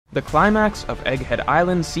The climax of Egghead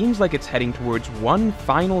Island seems like it's heading towards one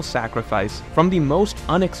final sacrifice from the most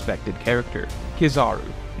unexpected character, Kizaru.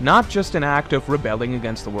 Not just an act of rebelling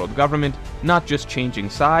against the world government, not just changing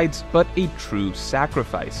sides, but a true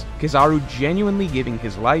sacrifice. Kizaru genuinely giving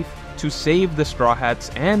his life to save the Straw Hats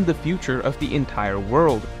and the future of the entire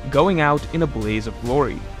world, going out in a blaze of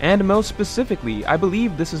glory. And most specifically, I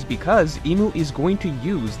believe this is because Imu is going to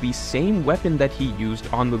use the same weapon that he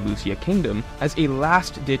used on the Logia Kingdom as a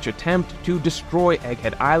last-ditch attempt to destroy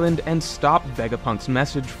Egghead Island and stop Vegapunk's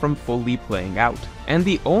message from fully playing out. And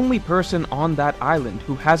the only person on that island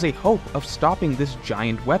who has a hope of stopping this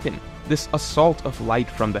giant weapon, this assault of light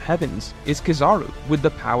from the heavens, is Kizaru, with the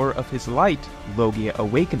power of his light, Logia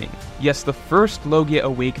Awakening. Yes, the first Logia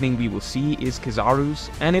Awakening we will see is Kizaru's,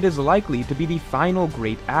 and it is likely to be the final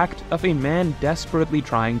great act of a man desperately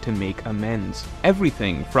trying to make amends.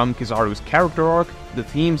 Everything from Kizaru's character arc, the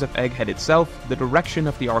themes of Egghead itself, the direction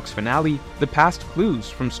of the arc's finale, the past clues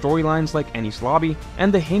from storylines like Enies Lobby,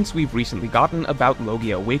 and the hints we've recently gotten about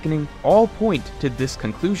Logia Awakening all point to this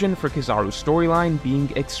conclusion for Kizaru's storyline being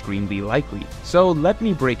extremely likely. So let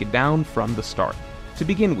me break it down from the start. To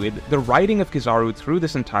begin with, the writing of Kizaru through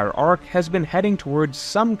this entire arc has been heading towards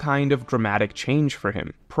some kind of dramatic change for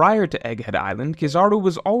him. Prior to Egghead Island, Kizaru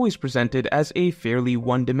was always presented as a fairly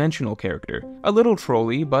one-dimensional character, a little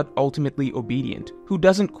trolly but ultimately obedient, who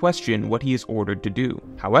doesn't question what he is ordered to do.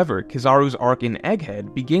 However, Kizaru's arc in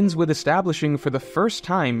Egghead begins with establishing for the first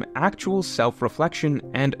time actual self-reflection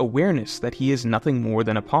and awareness that he is nothing more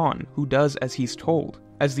than a pawn who does as he's told.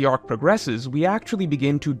 As the arc progresses, we actually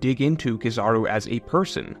begin to dig into Kizaru as a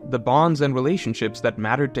person, the bonds and relationships that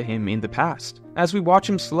mattered to him in the past, as we watch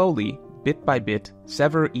him slowly, bit by bit,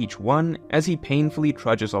 sever each one as he painfully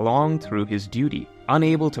trudges along through his duty,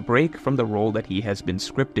 unable to break from the role that he has been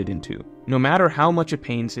scripted into. No matter how much it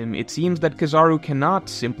pains him, it seems that Kizaru cannot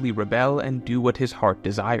simply rebel and do what his heart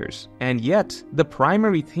desires. And yet, the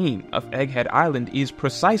primary theme of Egghead Island is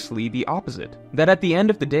precisely the opposite. That at the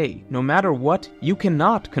end of the day, no matter what, you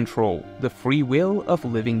cannot control the free will of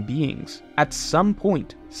living beings. At some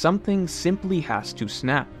point, something simply has to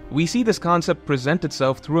snap. We see this concept present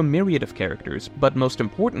itself through a myriad of characters, but most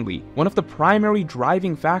importantly, one of the primary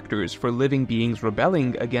driving factors for living beings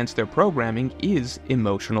rebelling against their programming is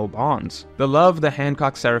emotional bonds. The love the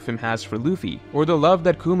Hancock Seraphim has for Luffy, or the love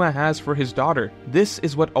that Kuma has for his daughter, this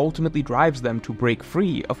is what ultimately drives them to break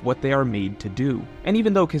free of what they are made to do. And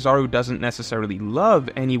even though Kizaru doesn't necessarily love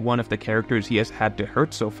any one of the characters he has had to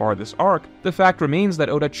hurt so far this arc, the fact remains that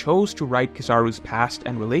Oda chose to write Kizaru's past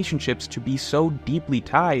and relationships to be so deeply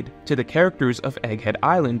tied to the characters of Egghead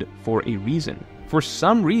Island for a reason. For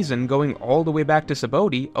some reason, going all the way back to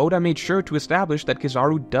Sabaody, Oda made sure to establish that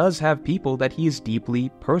Kizaru does have people that he is deeply,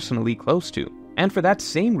 personally close to. And for that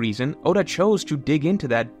same reason, Oda chose to dig into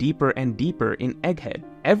that deeper and deeper in Egghead.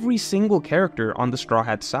 Every single character on the Straw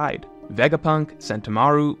Hat side, Vegapunk,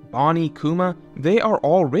 Sentomaru, Bonnie, Kuma, they are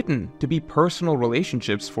all written to be personal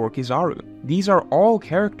relationships for Kizaru. These are all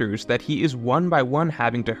characters that he is one by one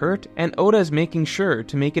having to hurt, and Oda is making sure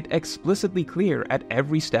to make it explicitly clear at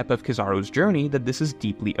every step of Kizaru's journey that this is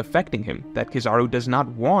deeply affecting him, that Kizaru does not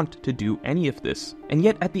want to do any of this. And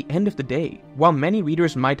yet at the end of the day, while many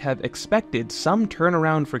readers might have expected some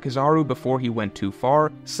turnaround for Kizaru before he went too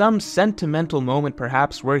far, some sentimental moment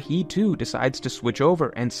perhaps where he too decides to switch over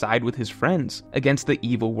and side with his friends against the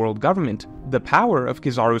evil world government, the power of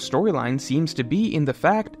Kizaru's storyline seems to be in the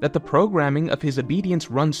fact that the programming of his obedience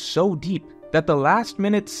runs so deep that the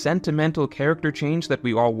last-minute sentimental character change that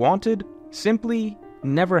we all wanted simply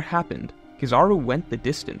never happened. Kizaru went the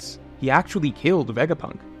distance. He actually killed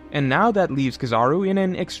Vegapunk. And now that leaves Kizaru in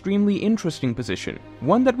an extremely interesting position,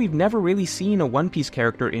 one that we've never really seen a One Piece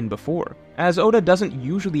character in before, as Oda doesn't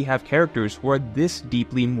usually have characters who are this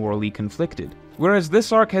deeply morally conflicted. Whereas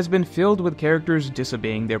this arc has been filled with characters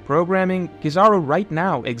disobeying their programming, Kizaru right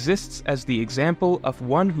now exists as the example of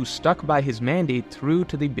one who stuck by his mandate through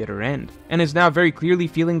to the bitter end, and is now very clearly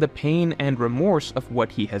feeling the pain and remorse of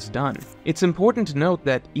what he has done. It's important to note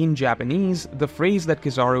that in Japanese, the phrase that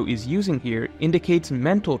Kizaru is using here indicates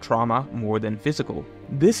mental trauma more than physical.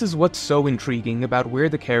 This is what's so intriguing about where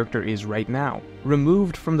the character is right now,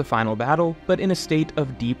 removed from the final battle, but in a state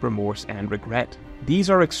of deep remorse and regret.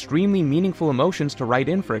 These are extremely meaningful emotions to write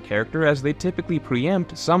in for a character, as they typically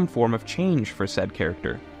preempt some form of change for said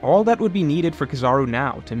character. All that would be needed for Kizaru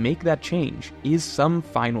now to make that change is some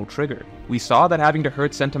final trigger. We saw that having to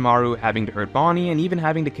hurt Sentomaru, having to hurt Bonnie, and even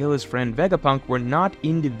having to kill his friend Vegapunk were not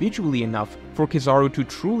individually enough for Kizaru to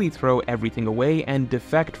truly throw everything away and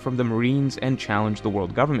defect from the Marines and challenge the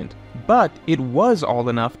world government. But it was all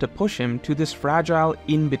enough to push him to this fragile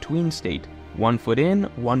in-between state, 1 foot in,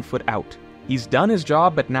 1 foot out. He's done his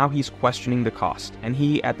job, but now he's questioning the cost, and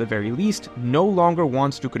he, at the very least, no longer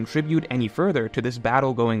wants to contribute any further to this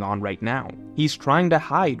battle going on right now. He's trying to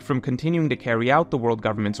hide from continuing to carry out the world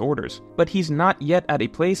government's orders, but he's not yet at a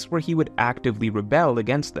place where he would actively rebel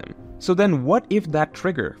against them. So then what if that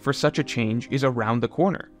trigger for such a change is around the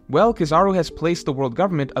corner? Well, Kizaru has placed the world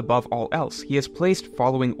government above all else. He has placed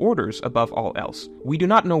following orders above all else. We do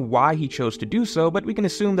not know why he chose to do so, but we can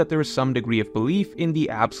assume that there is some degree of belief in the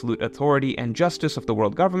absolute authority and justice of the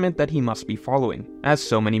world government that he must be following, as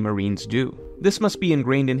so many Marines do. This must be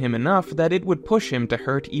ingrained in him enough that it would push him to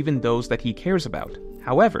hurt even those that he cares about.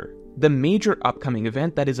 However, the major upcoming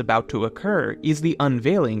event that is about to occur is the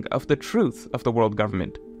unveiling of the truth of the world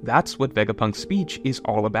government. That's what Vegapunk's speech is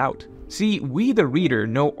all about. See, we the reader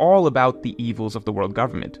know all about the evils of the world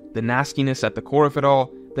government, the nastiness at the core of it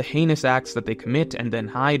all, the heinous acts that they commit and then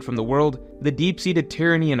hide from the world, the deep-seated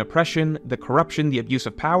tyranny and oppression, the corruption, the abuse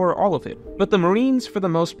of power, all of it. But the Marines, for the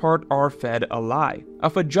most part, are fed a lie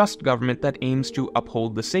of a just government that aims to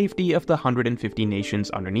uphold the safety of the 150 nations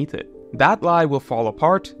underneath it. That lie will fall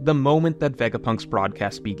apart the moment that Vegapunk's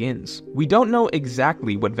broadcast begins. We don't know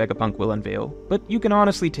exactly what Vegapunk will unveil, but you can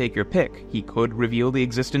honestly take your pick. He could reveal the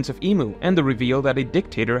existence of Emu, and the reveal that a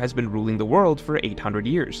dictator has been ruling the world for 800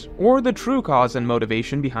 years. Or the true cause and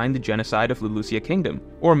motivation behind the genocide of the Logia Kingdom.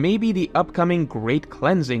 Or maybe the upcoming great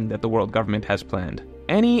cleansing that the world government has planned.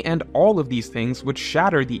 Any and all of these things would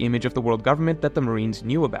shatter the image of the world government that the Marines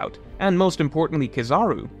knew about. And most importantly,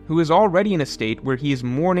 Kizaru, who is already in a state where he is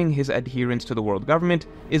mourning his adherence to the world government,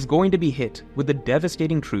 is going to be hit with the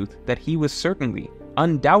devastating truth that he was certainly,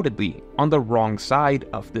 undoubtedly, on the wrong side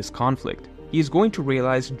of this conflict. He is going to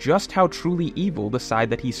realize just how truly evil the side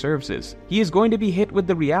that he serves is. He is going to be hit with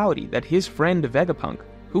the reality that his friend Vegapunk,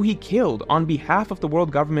 who he killed on behalf of the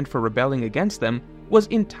world government for rebelling against them, was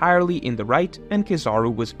entirely in the right and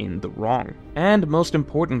Kizaru was in the wrong. And most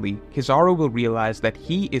importantly, Kizaru will realize that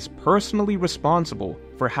he is personally responsible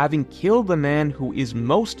for having killed the man who is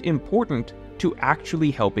most important to actually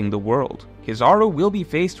helping the world. Kizaru will be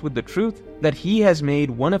faced with the truth that he has made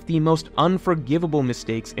one of the most unforgivable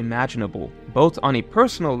mistakes imaginable, both on a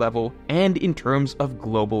personal level and in terms of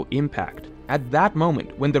global impact. At that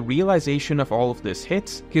moment, when the realization of all of this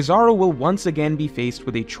hits, Kizaru will once again be faced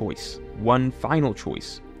with a choice. One final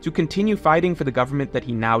choice. To continue fighting for the government that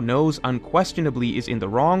he now knows unquestionably is in the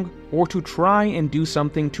wrong, or to try and do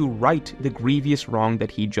something to right the grievous wrong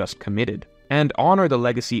that he just committed, and honor the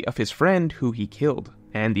legacy of his friend who he killed.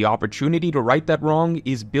 And the opportunity to right that wrong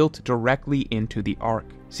is built directly into the arc.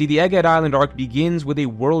 See, the Egghead Island arc begins with a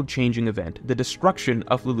world-changing event, the destruction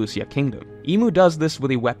of the Logia Kingdom. Emu does this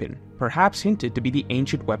with a weapon, perhaps hinted to be the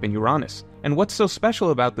ancient weapon Uranus. And what's so special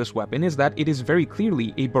about this weapon is that it is very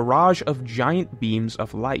clearly a barrage of giant beams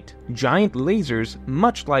of light. Giant lasers,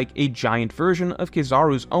 much like a giant version of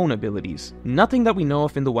Kizaru's own abilities. Nothing that we know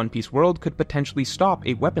of in the One Piece world could potentially stop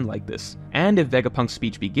a weapon like this. And if Vegapunk's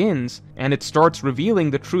speech begins, and it starts revealing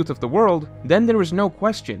the truth of the world, then there is no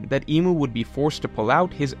question that Emu would be forced to pull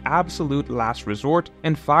out his absolute last resort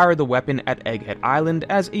and fire the weapon at Egghead Island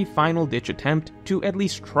as a final-ditch attempt to at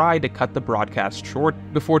least try to cut the broadcast short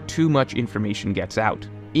before too much information gets out.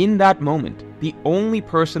 In that moment, the only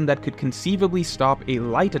person that could conceivably stop a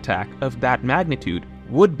light attack of that magnitude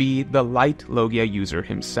would be the light Logia user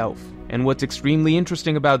himself. And what's extremely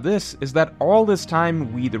interesting about this is that all this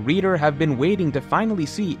time we the reader have been waiting to finally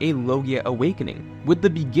see a Logia Awakening, with the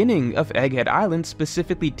beginning of Egghead Island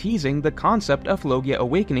specifically teasing the concept of Logia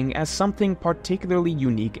Awakening as something particularly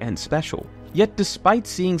unique and special. Yet despite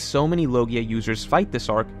seeing so many Logia users fight this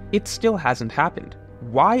arc, it still hasn't happened.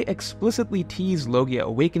 Why explicitly tease Logia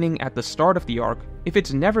Awakening at the start of the arc if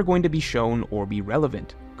it's never going to be shown or be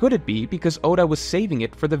relevant? Could it be because Oda was saving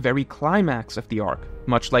it for the very climax of the arc?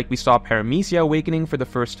 Much like we saw Paramecia Awakening for the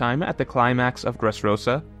first time at the climax of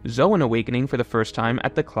Dressrosa, Zoan Awakening for the first time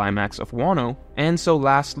at the climax of Wano, and so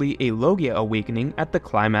lastly a Logia Awakening at the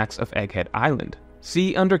climax of Egghead Island.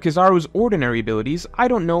 See, under Kizaru's ordinary abilities, I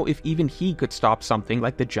don't know if even he could stop something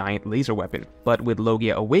like the giant laser weapon. But with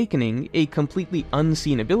Logia Awakening, a completely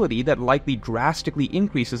unseen ability that likely drastically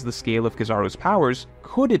increases the scale of Kizaru's powers,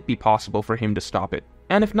 could it be possible for him to stop it?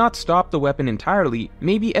 And if not stop the weapon entirely,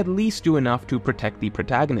 maybe at least do enough to protect the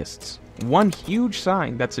protagonists. One huge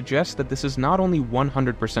sign that suggests that this is not only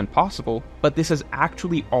 100% possible, but this has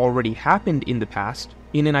actually already happened in the past,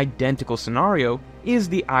 in an identical scenario, is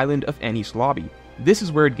the island of Enies lobby. This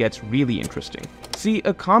is where it gets really interesting. See,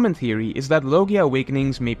 a common theory is that Logia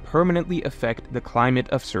Awakenings may permanently affect the climate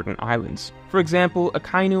of certain islands. For example,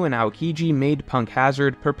 Akainu and Aokiji made Punk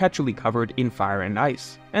Hazard perpetually covered in fire and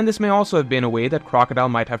ice. And this may also have been a way that Crocodile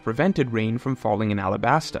might have prevented rain from falling in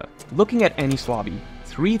Alabasta. Looking at Enies Lobby,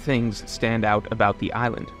 3 things stand out about the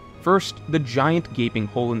island. First, the giant gaping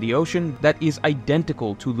hole in the ocean that is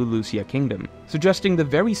identical to Lulusia Kingdom, suggesting the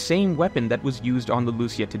very same weapon that was used on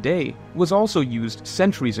Lulusia today was also used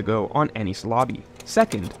centuries ago on Enies Lobby.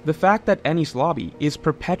 Second, the fact that Enies Lobby is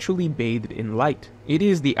perpetually bathed in light. It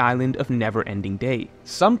is the island of never-ending day.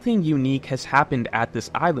 Something unique has happened at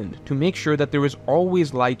this island to make sure that there is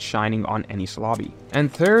always light shining on Enies Lobby.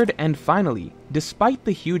 And third and finally, despite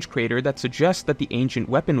the huge crater that suggests that the ancient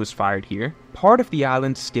weapon was fired here, part of the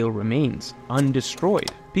island still remains,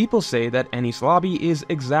 undestroyed. People say that Enies Lobby is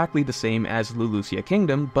exactly the same as Lulusia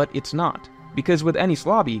Kingdom, but it's not. Because with Enies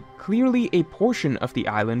Lobby, clearly a portion of the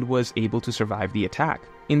island was able to survive the attack.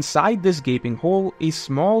 Inside this gaping hole, a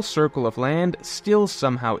small circle of land still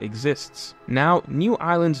somehow exists. Now, new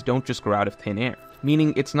islands don't just grow out of thin air,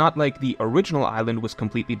 meaning it's not like the original island was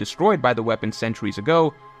completely destroyed by the weapon centuries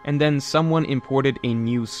ago, and then someone imported a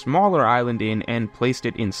new smaller island in and placed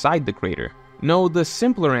it inside the crater. No, the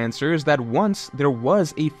simpler answer is that once there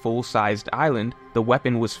was a full-sized island, the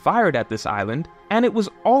weapon was fired at this island, and it was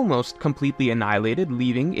almost completely annihilated,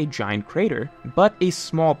 leaving a giant crater, but a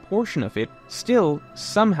small portion of it still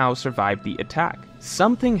somehow survived the attack.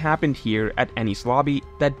 Something happened here at Enies Lobby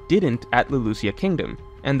that didn't at Lulusia Kingdom,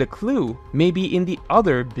 and the clue may be in the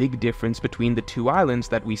other big difference between the 2 islands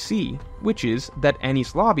that we see, which is that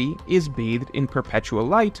Enies Lobby is bathed in perpetual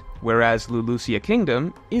light, whereas Lulusia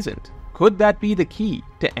Kingdom isn't. Could that be the key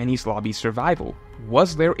to Enies Lobby's survival?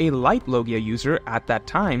 Was there a light Logia user at that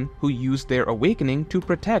time who used their awakening to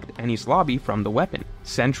protect Enies Lobby from the weapon?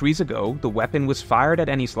 Centuries ago, the weapon was fired at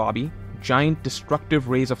Enies Lobby, giant destructive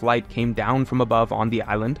rays of light came down from above on the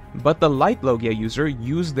island, but the light Logia user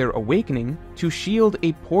used their awakening to shield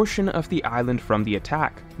a portion of the island from the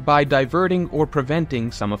attack, by diverting or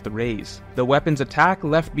preventing some of the rays. The weapon's attack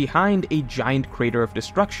left behind a giant crater of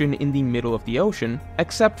destruction in the middle of the ocean,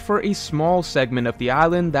 except for a small segment of the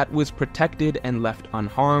island that was protected and left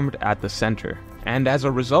unharmed at the center. And as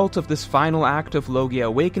a result of this final act of Logia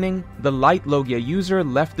Awakening, the light Logia user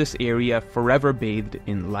left this area forever bathed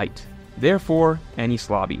in light. Therefore,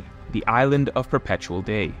 Enies Lobby, the island of perpetual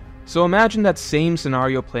day. So imagine that same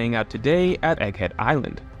scenario playing out today at Egghead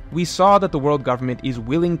Island. We saw that the world government is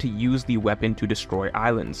willing to use the weapon to destroy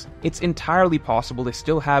islands. It's entirely possible they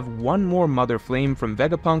still have one more Mother Flame from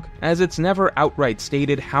Vegapunk, as it's never outright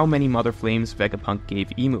stated how many Mother Flames Vegapunk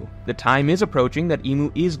gave Emu. The time is approaching that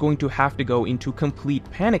Emu is going to have to go into complete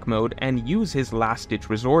panic mode and use his last-ditch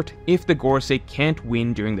resort if the Gorosei can't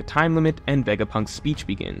win during the time limit and Vegapunk's speech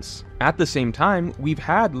begins. At the same time, we've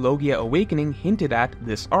had Logia Awakening hinted at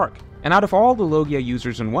this arc. And out of all the Logia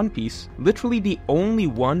users in One Piece, literally the only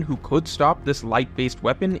one who could stop this light-based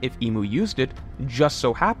weapon if Emu used it, just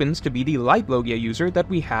so happens to be the light Logia user that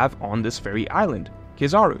we have on this very island,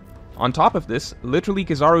 Kizaru. On top of this, literally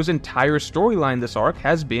Kizaru's entire storyline this arc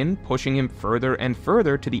has been pushing him further and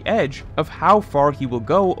further to the edge of how far he will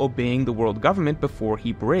go obeying the world government before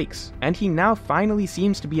he breaks. And he now finally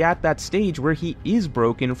seems to be at that stage where he is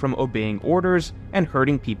broken from obeying orders and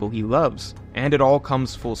hurting people he loves. And it all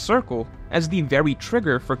comes full circle as the very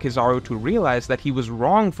trigger for Kizaru to realize that he was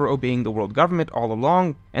wrong for obeying the world government all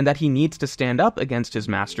along, and that he needs to stand up against his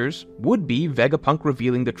masters, would be Vegapunk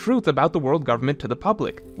revealing the truth about the world government to the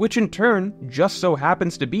public, which in turn just so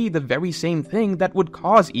happens to be the very same thing that would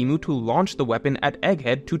cause Emu to launch the weapon at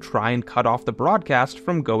Egghead to try and cut off the broadcast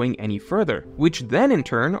from going any further, which then in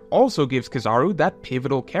turn also gives Kizaru that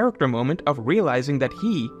pivotal character moment of realizing that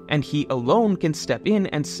he, and he alone, can step in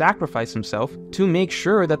and sacrifice himself to make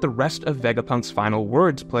sure that the rest of Vegapunk's final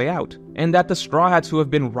words play out, and that the Straw Hats who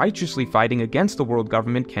have been righteously fighting against the world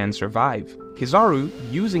government can survive. Kizaru,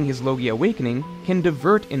 using his Logia Awakening, can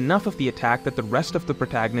divert enough of the attack that the rest of the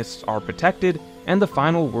protagonists are protected, and the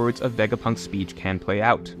final words of Vegapunk's speech can play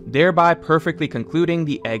out, thereby perfectly concluding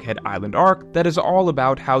the Egghead Island arc that is all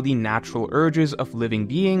about how the natural urges of living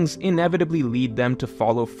beings inevitably lead them to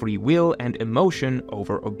follow free will and emotion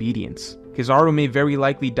over obedience. Kizaru may very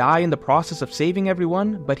likely die in the process of saving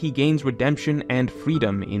everyone, but he gains redemption and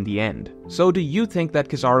freedom in the end. So do you think that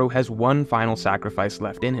Kizaru has one final sacrifice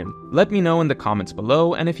left in him? Let me know in the comments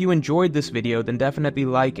below, and if you enjoyed this video then definitely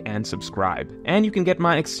like and subscribe. And you can get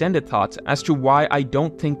my extended thoughts as to why I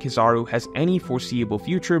don't think Kizaru has any foreseeable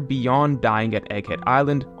future beyond dying at Egghead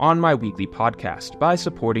Island on my weekly podcast by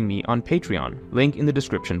supporting me on Patreon, link in the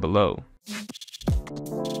description below.